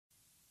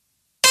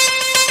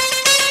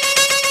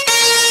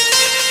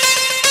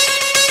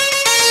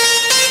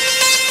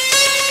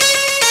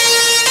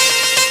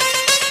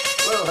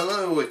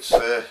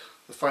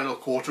final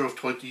quarter of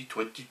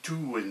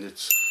 2022, and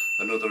it's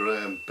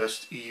another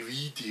best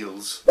EV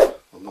deals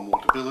on the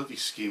Motability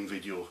Scheme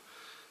video.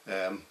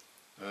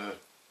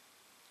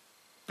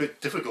 Bit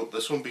difficult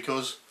this one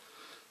because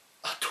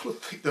I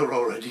don't think they're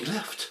already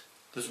left.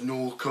 There's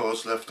no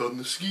cars left on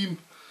the scheme,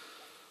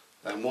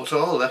 and what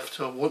are left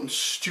are wanting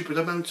stupid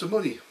amounts of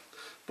money.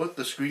 But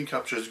the screen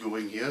capture is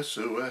going here,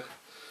 so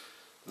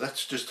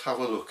let's just have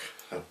a look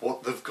at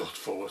what they've got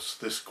for us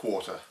this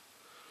quarter.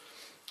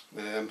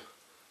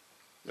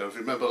 Now, if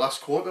you remember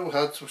last quarter, we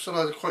still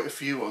had quite a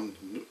few on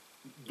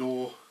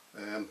no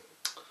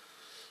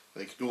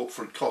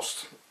upfront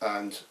cost,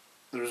 and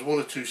there is one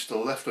or two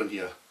still left on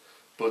here,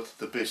 but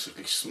they're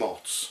basically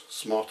smarts.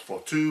 Smart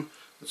for 2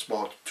 and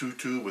Smart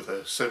 2.2 with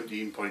a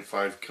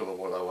 17.5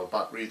 kilowatt hour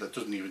battery that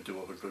doesn't even do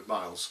 100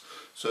 miles.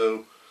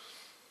 So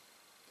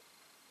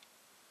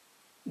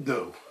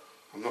no,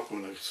 I'm not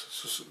going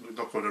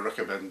to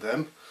recommend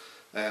them.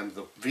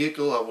 The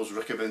vehicle I was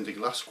recommending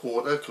last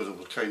quarter, because it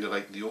was kind of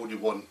like the only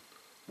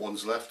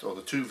ones left, or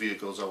the two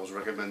vehicles I was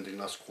recommending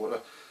last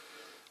quarter,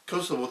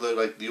 because they were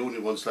like the only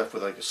ones left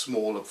with like a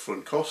small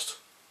upfront cost,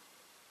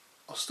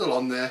 are still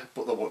on there,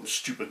 but they're wanting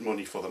stupid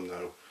money for them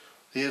now.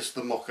 Here's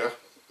the Mocha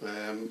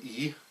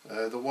E.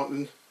 They're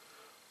wanting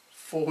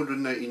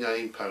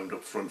 £499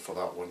 up front for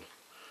that one.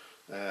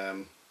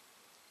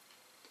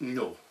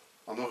 No,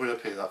 I'm not going to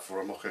pay that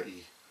for a Mocha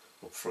E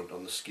up front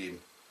on the scheme.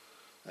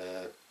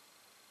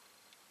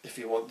 If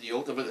you want the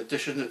Ultimate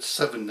Edition, it's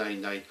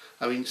 £799.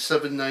 I mean,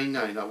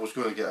 £799. I was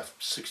going to get a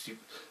 60.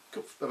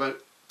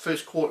 About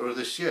first quarter of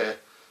this year,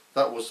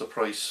 that was the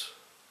price,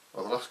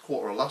 or the last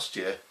quarter of last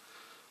year.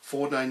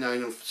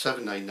 £499 and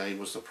 £799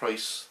 was the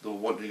price they were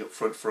wanting up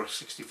front for a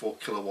 64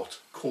 kilowatt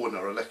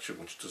corner electric,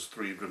 which does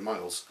 300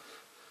 miles.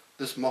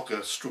 This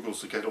Mocha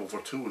struggles to get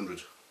over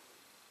 200.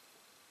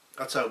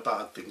 That's how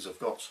bad things have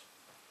got.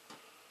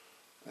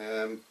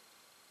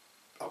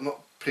 I've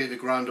not paid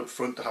 £1,000 up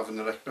front to have a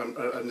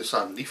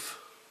Nissan Leaf,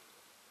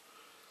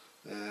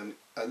 and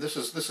this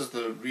is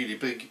the really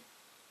big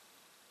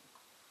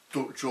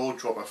jaw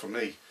dropper for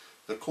me.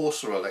 The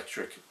Corsa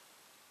electric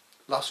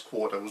last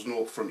quarter was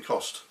no upfront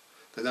cost.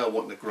 They're now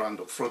wanting £1,000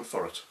 up front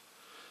for it.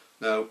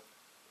 Now,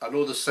 I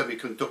know there's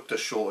semiconductor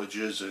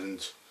shortages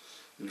and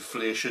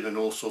inflation and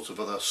all sorts of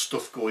other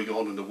stuff going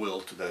on in the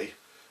world today,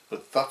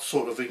 but that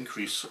sort of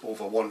increase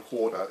over one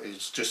quarter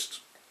is just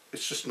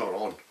not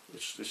on.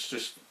 It's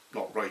just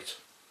not right.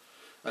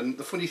 And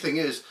the funny thing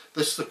is,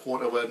 this is the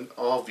quarter when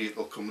our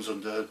vehicle becomes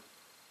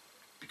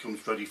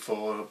ready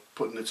for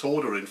putting its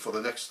order in for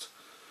its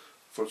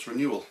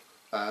renewal.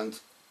 And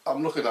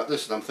I'm looking at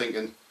this and I'm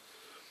thinking,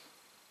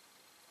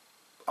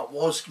 I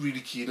was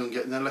really keen on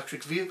getting an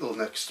electric vehicle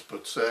next,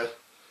 but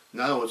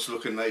now it's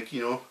looking like,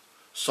 you know,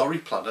 sorry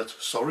planet,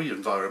 sorry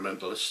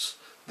environmentalists,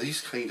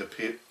 these kind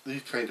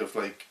of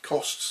like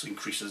costs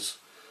increases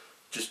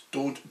just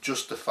don't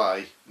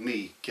justify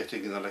me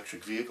getting an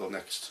electric vehicle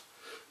next.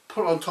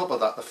 Put on top of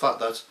that the fact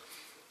that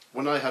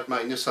when I had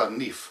my Nissan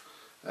Leaf,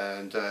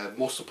 and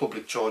most of the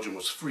public charging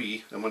was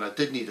free, and when I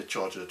did need a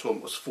charger at home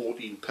it was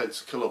 14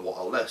 pence a kilowatt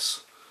or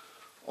less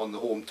on the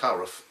home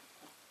tariff.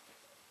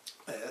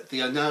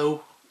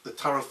 The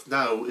tariff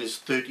now is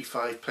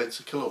 35 pence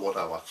a kilowatt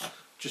hour,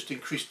 just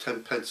increased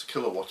 10 pence a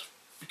kilowatt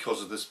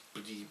because of this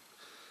bloody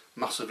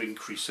massive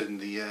increase in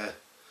the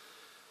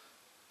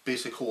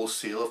basic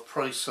wholesale of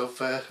price of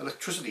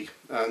electricity.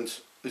 And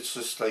it's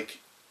just like,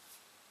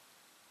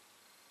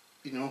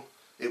 you know,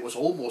 it was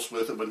almost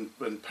worth it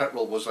when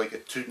petrol was like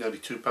nearly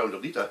 £2 a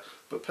litre,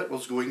 but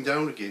petrol's going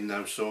down again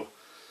now. So,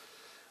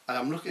 and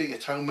I'm looking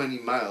at how many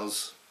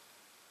miles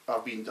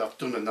I've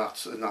done in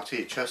that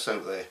HS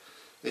out there.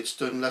 It's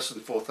done less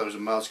than 4,000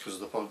 miles because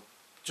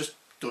just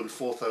done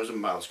 4,000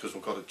 miles because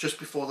we got it just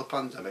before the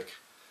pandemic.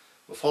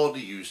 We've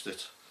hardly used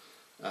it,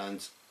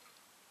 and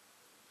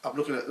I'm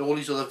looking at all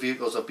these other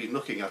vehicles I've been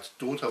looking at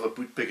don't have a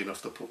boot big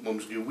enough to put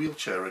Mum's new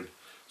wheelchair in.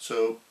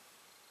 So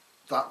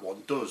that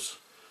one does.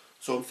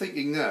 So I'm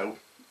thinking now,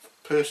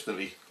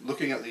 personally,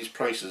 looking at these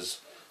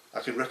prices, I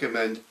can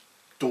recommend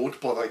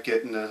don't bother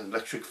getting an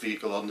electric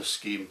vehicle on the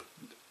scheme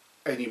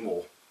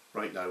anymore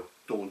right now.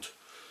 Don't.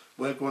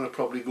 We're going to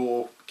probably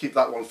keep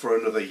that one for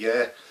another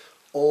year,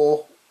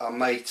 or I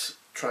might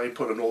try and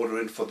put an order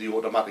in for the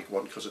automatic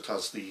one because it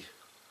has the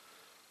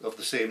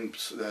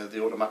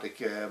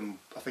automatic.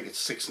 I think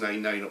it's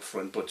 £699 up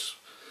front, but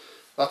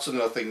that's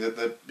another thing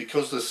that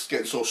because this is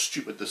getting so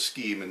stupid, the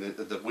scheme, and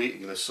the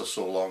waiting lists are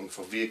so long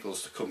for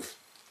vehicles to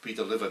be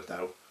delivered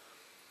now.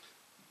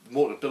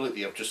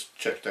 Motability, I've just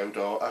checked out,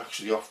 are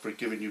actually offering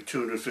giving you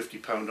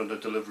 £250 on the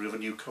delivery of a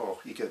new car.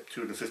 You get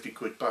 250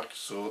 quid back,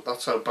 so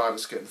that's how bad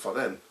it's getting for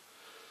them.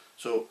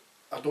 So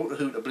I don't know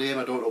who to blame.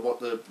 I don't know what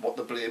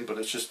to blame, but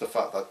it's just the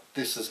fact that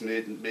this has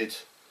made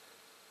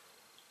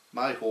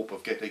my hope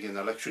of getting an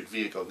electric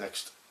vehicle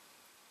next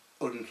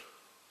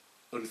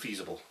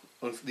unfeasible.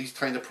 These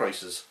kind of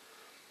prices,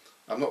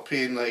 I'm not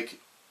paying like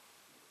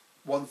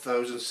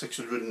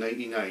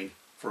 £1,699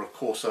 for a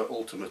Corsa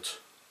Ultimate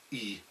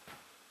E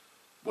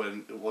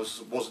when it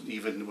wasn't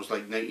even, it was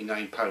like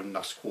 £99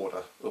 last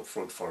quarter up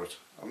front for it.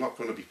 I'm not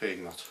going to be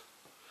paying that.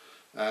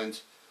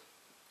 And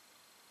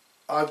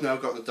I've now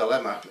got the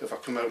dilemma if I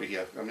come out of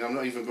here. I mean, I'm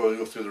not even going to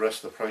go through the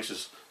rest of the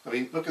prices. I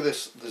mean, look at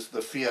this. There's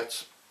the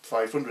Fiat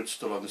 500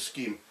 still on the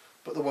scheme,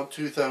 but they want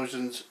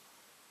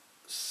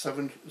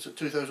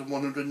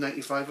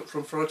 2,195 up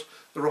front for it.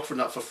 They're offering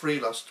that for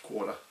free last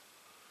quarter.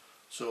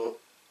 So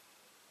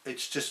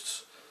it's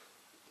just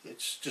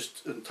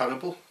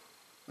untenable.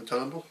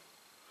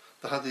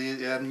 They had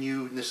the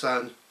new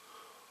Nissan,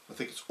 I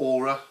think it's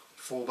Aura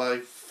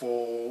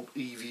 4x4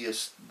 EV,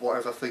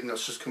 whatever thing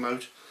that's just come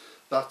out.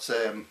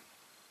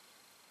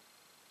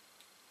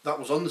 That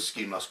was on the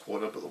scheme last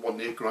quarter, but the one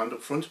 £8,000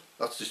 up front,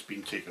 that's just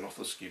been taken off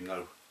the scheme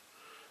now.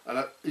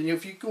 And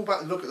if you go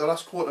back and look at the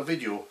last quarter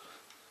video,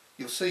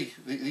 you'll see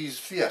these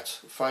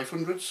Fiat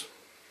 500s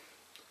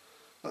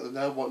that they're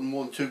now wanting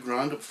more than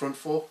 £2,000 up front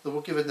for. They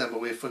were giving them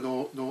away for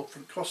no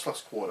upfront cost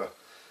last quarter.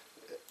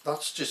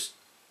 That's just,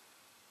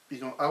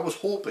 I was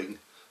hoping,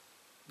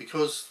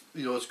 because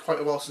it's quite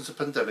a while since the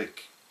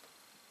pandemic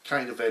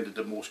kind of ended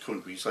in most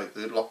countries, like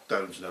the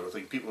lockdowns and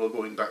everything, people are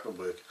going back to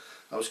work.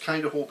 I was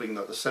kind of hoping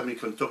that the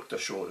semiconductor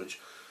shortage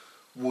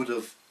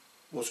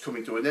was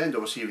coming to an end. I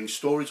was hearing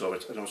stories of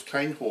it, and I was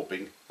kind of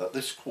hoping that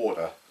this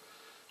quarter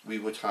we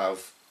would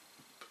have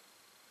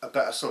a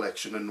better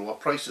selection and lower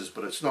prices,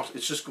 but it's not.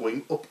 It's just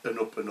going up and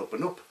up and up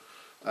and up.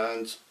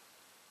 And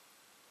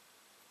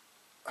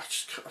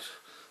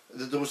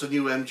there was a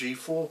new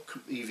MG4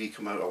 EV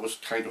come out. I was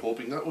kind of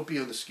hoping that would be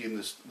on the scheme.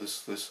 This.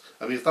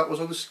 I mean, if that was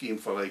on the scheme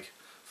for like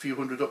a few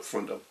hundred up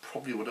front, I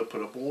probably would have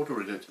put an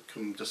order in it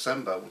come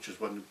December, which is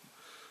when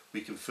we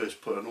can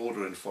first put an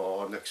order in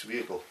for our next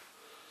vehicle.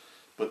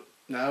 But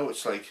now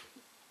it's like,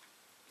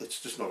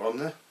 it's just not on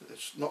there.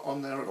 It's not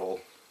on there at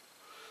all.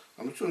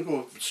 I'm just going to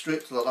go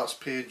straight to the last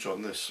page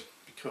on this,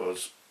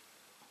 because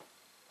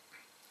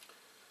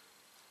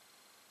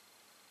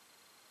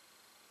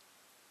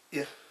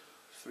yeah,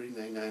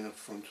 £399 up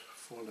front,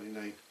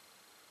 £499.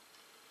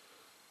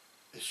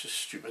 It's just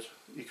stupid.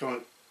 You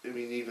can't. I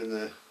mean, even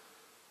they're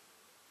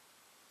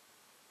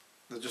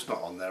just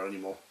not on there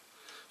anymore.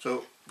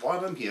 So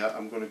while I'm here,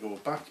 I'm going to go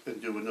back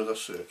and do another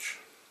search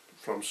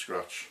from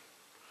scratch.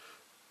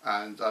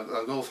 And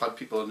I know I've had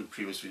people in the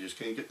previous videos,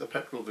 can you get the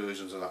petrol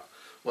versions of that?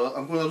 Well,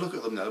 I'm going to look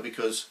at them now,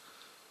 because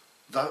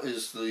that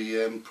is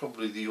the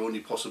probably the only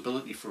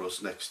possibility for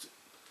us next.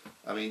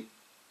 I mean,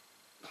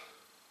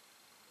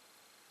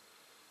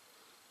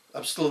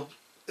 I'm still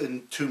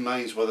in two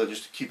minds whether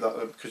just to keep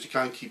that, because you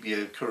can't keep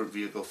your current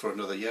vehicle for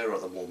another year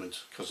at the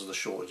moment because of the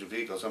shortage of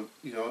vehicles. And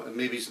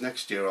maybe it's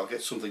next year I'll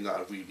get something that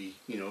I really,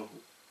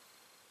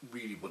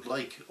 really would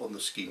like on the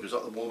scheme, because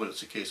at the moment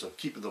it's a case of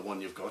keeping the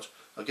one you've got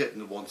or getting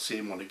the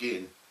same one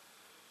again.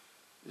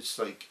 It's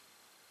like,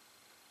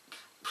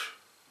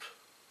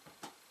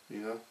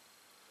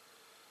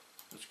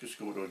 let's just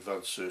go to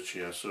advanced search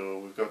here. So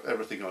we've got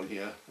everything on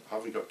here. I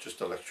haven't got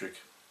just electric,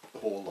 the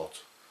whole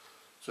lot.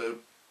 So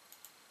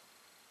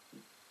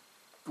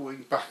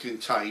going back in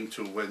time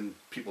to when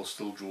people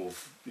still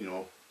drove,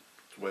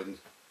 when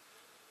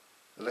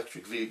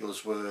electric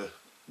vehicles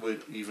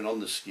weren't even on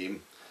the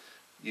scheme,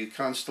 you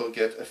can still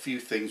get a few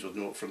things with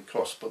no upfront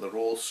cost, but they're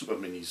all super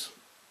minis,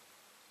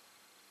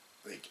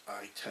 like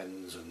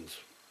i10s, and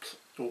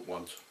don't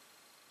want.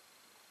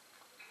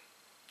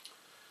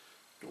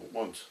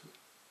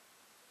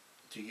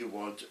 Do you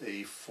want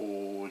a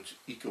Ford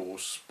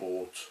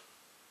EcoSport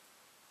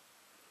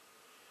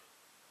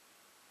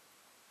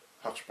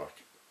hatchback,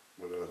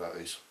 whatever that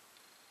is?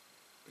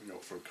 No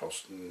upfront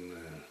cost,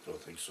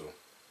 don't think so.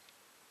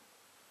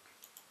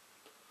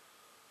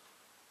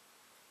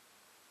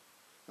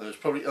 There's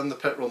probably, on the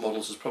petrol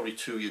models, there's probably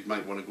two you'd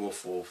might want to go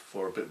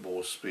for a bit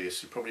more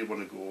space. You probably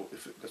want to go,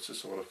 let's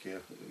just have a look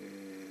here.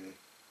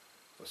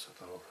 I said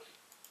that already.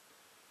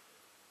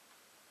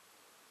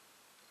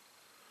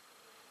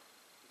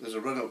 There's a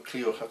Renault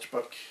Clio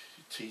hatchback,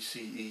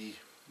 TCE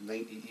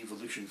 90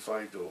 Evolution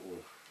 5 door. Oh,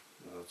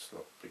 no, that's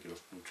not big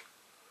enough boot.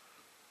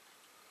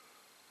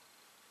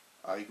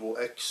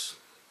 Igo X,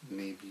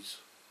 maybes.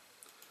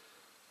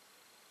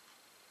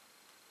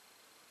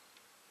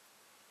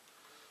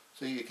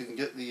 So you can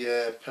get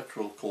the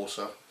petrol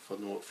Corsa for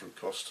no upfront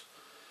cost.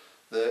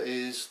 There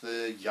is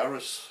the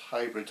Yaris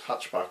hybrid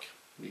hatchback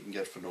you can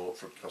get for no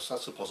upfront cost.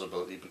 That's a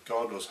possibility, but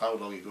God knows how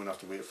long you're going to have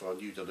to wait for a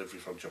new delivery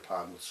from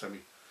Japan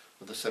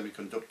with the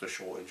semiconductor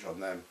shortage on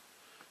them.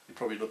 You're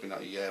probably looking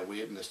at a year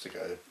waiting list to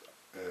get a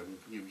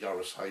new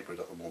Yaris hybrid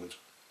at the moment.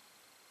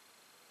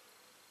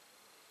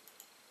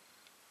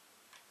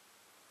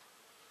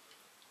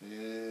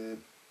 There's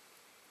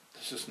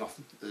just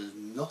nothing. There's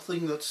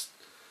nothing that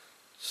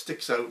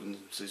sticks out and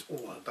says,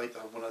 oh, I'd like to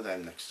have one of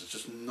them next. There's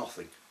just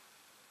nothing.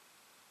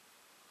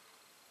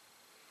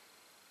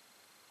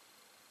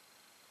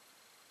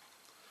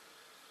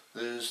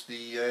 There's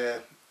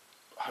the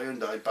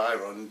Hyundai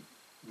Byron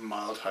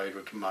mild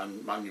hybrid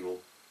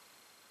manual,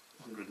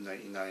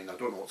 199. I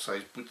don't know what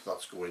size boot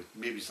that's going.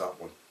 Maybe it's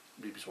that one.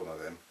 Maybe it's one of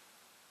them.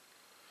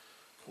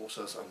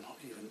 Corsas, I'm not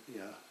even,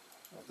 yeah.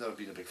 I've never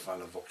been a big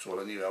fan of Vauxhall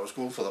anyway. I was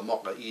going for the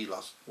Mokka E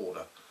last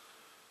order,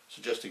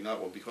 suggesting that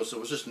one because there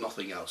was just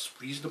nothing else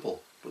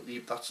reasonable. But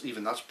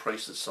that's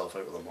priced itself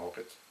out of the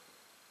market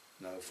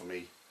now for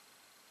me.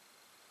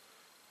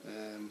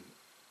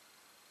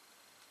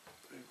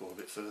 Go a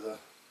bit further.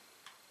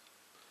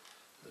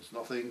 There's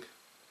nothing,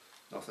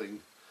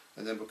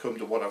 and then we come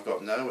to what I've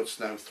got now. It's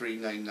now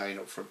 $399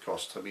 upfront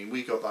cost. I mean,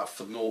 we got that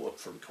for no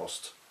upfront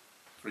cost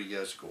 3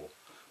 years ago,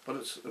 but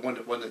it's when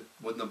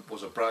there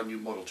was a brand new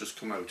model just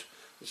come out.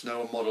 It's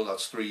now a model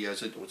that's 3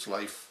 years into its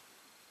life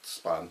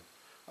span,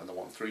 and they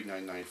want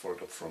 $399 for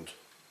it up front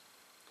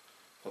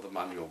for the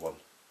manual one.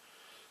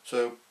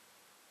 So,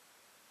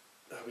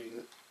 I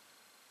mean,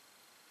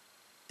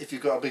 if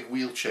you've got a big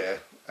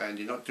wheelchair and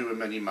you're not doing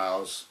many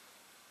miles,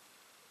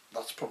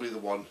 that's probably the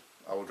one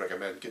I would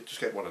recommend. Just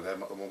get one of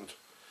them at the moment.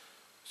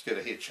 Just get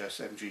a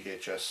HS, MG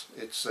HS.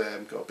 It's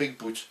got a big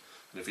boot,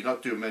 and if you're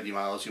not doing many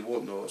miles, you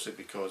won't notice it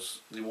because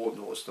you won't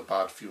notice the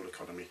bad fuel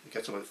economy. It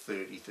gets about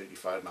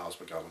 30-35 miles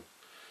per gallon.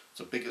 It's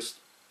the biggest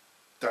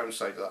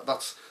downside to that.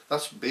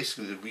 That's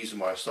basically the reason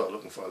why I started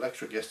looking for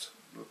electric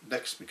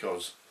next,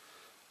 because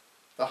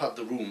that had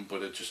the room,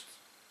 but its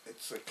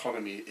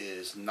economy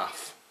is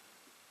naff.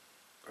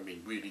 I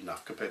mean, really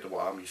naff compared to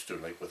what I'm used to,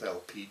 like with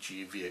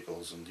LPG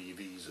vehicles and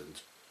EVs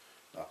and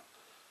that.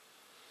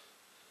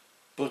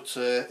 But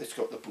it's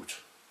got the boot,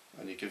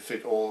 and you can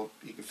fit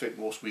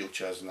most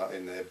wheelchairs and that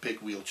in there. Big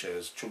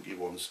wheelchairs, chunky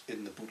ones,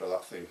 in the boot of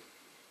that thing.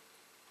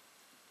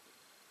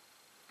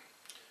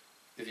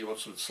 If you want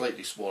something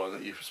slightly smaller,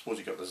 you suppose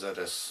you got the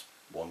ZS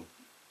one.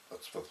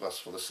 That's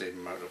for the same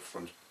amount up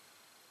front.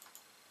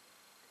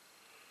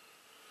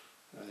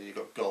 You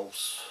got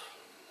Golfs.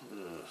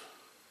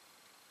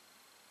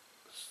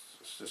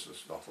 It's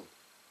just nothing.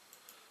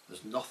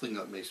 There's nothing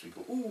that makes me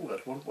go, "Ooh,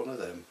 I'd want one of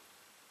them."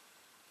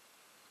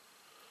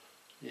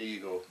 Here you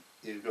go.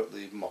 You've got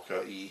the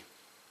Mokka E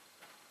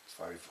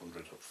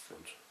 500 up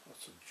front.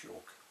 That's a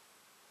joke.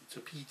 It's a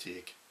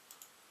P-take.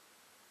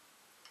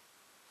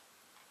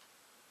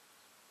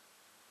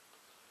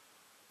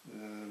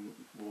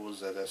 More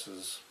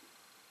ZS's.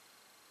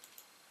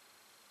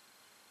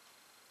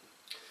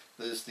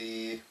 There's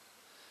the.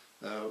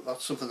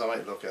 That's something I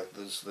might look at.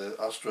 There's the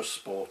Astra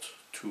Sport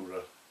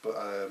Tourer,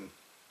 but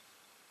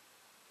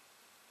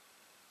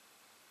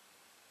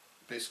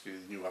basically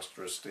the new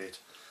Astra Estate.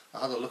 I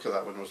had a look at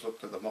that when I was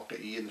looking at the Mokka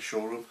E in the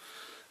showroom.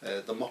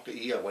 The Mokka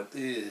E, I went,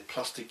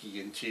 plasticky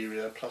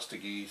interior,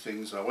 plasticky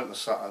things. And I went and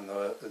sat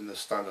in the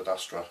standard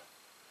Astra,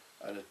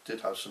 and it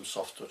did have some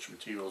soft touch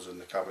materials in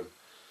the cabin.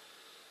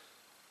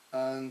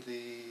 And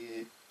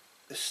the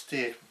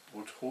Estate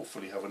would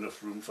hopefully have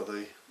enough room for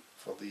the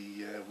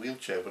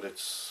wheelchair, but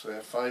it's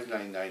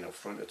 $599 up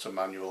front. It's a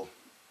manual,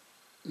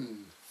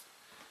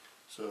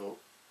 so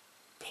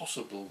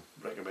possible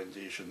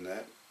recommendation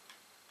there.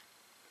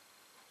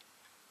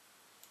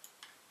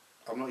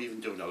 I'm not even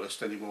doing a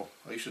list anymore.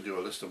 I used to do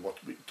a list of what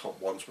top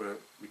ones were,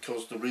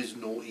 because there is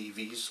no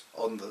EVs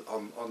on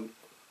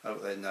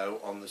out there now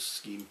on this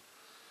scheme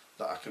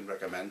that I can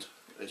recommend.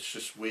 It's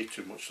just way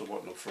too much to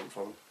want up front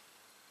for them.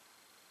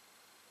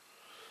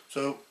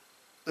 So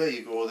there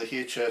you go, the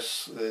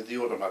HS, the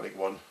automatic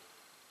one,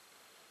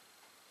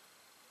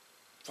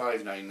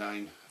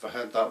 $599. If I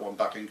had that one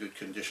back in good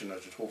condition, I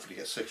should hopefully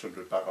get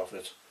 600 back off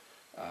it.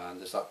 And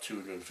there's that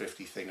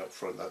 250 thing up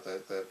front that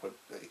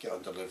you get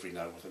on delivery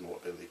now with a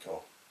Motability car,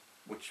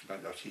 which you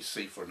might actually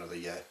see for another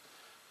year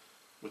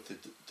with the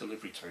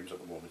delivery times at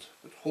the moment.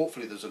 But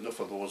hopefully there's enough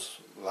of those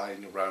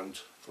lying around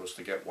for us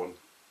to get one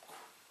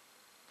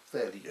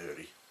fairly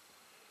early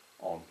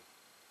on.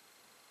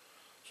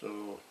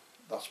 So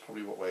that's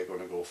probably what we're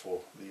going to go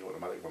for, the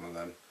automatic one. And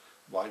then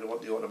why do I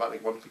want the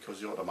automatic one? Because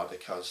the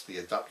automatic has the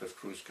adaptive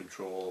cruise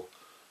control,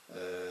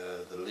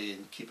 the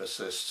lane keep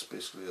assists,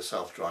 basically the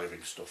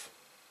self-driving stuff.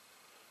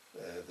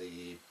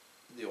 The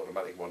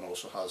automatic one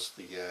also has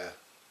the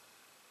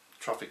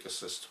traffic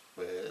assist,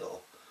 where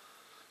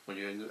when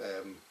you're in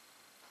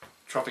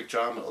traffic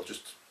jam, it'll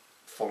just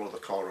follow the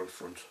car in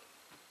front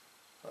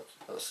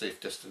at a safe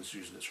distance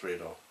using its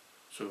radar.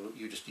 So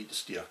you just need to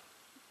steer,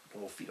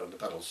 no feet on the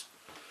pedals.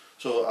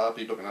 So I'll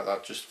be looking at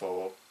that just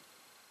for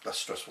less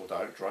stressful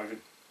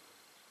driving.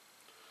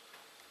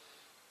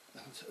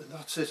 And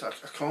that's it. I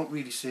can't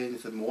really say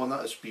anything more on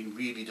that. It's been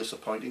really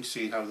disappointing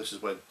seeing how this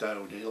has went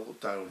downhill,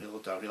 downhill,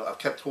 downhill. I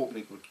kept hoping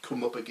it would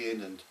come up again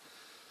and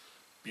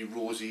be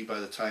rosy by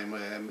the time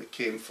it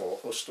came for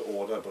us to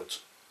order, but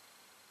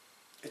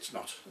it's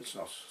not.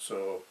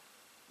 So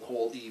the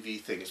whole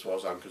EV thing, as far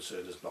as I'm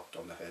concerned, is knocked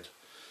on the head.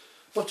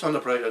 But on a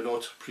brighter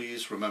note,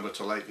 please remember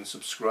to like and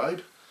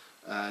subscribe,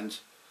 and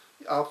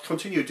I'll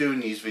continue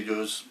doing these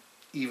videos.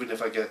 Even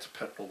if I get a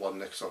petrol one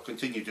next, I'll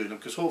continue doing them,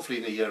 because hopefully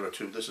in a year or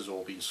two this has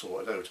all been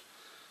sorted out.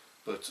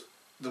 But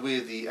the way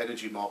the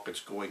energy market's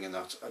going in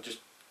that, I just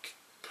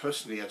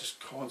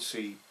can't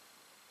see,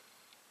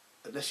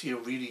 unless you're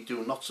really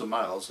doing lots of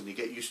miles and you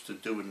get used to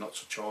doing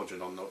lots of charging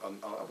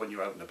when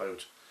you're out and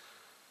about,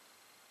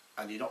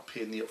 and you're not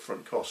paying the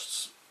upfront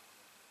costs,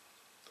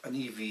 an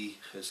EV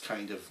is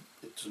kind of,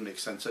 it doesn't make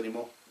sense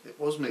anymore. It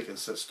was making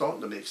sense,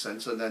 starting to make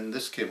sense, and then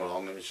this came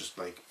along and it's just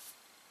like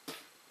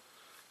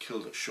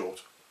killed it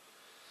short.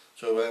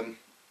 So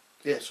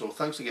yeah, so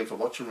thanks again for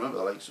watching. Remember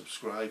to like,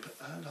 subscribe,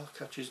 and I'll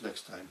catch you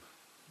next time.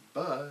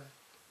 Bye.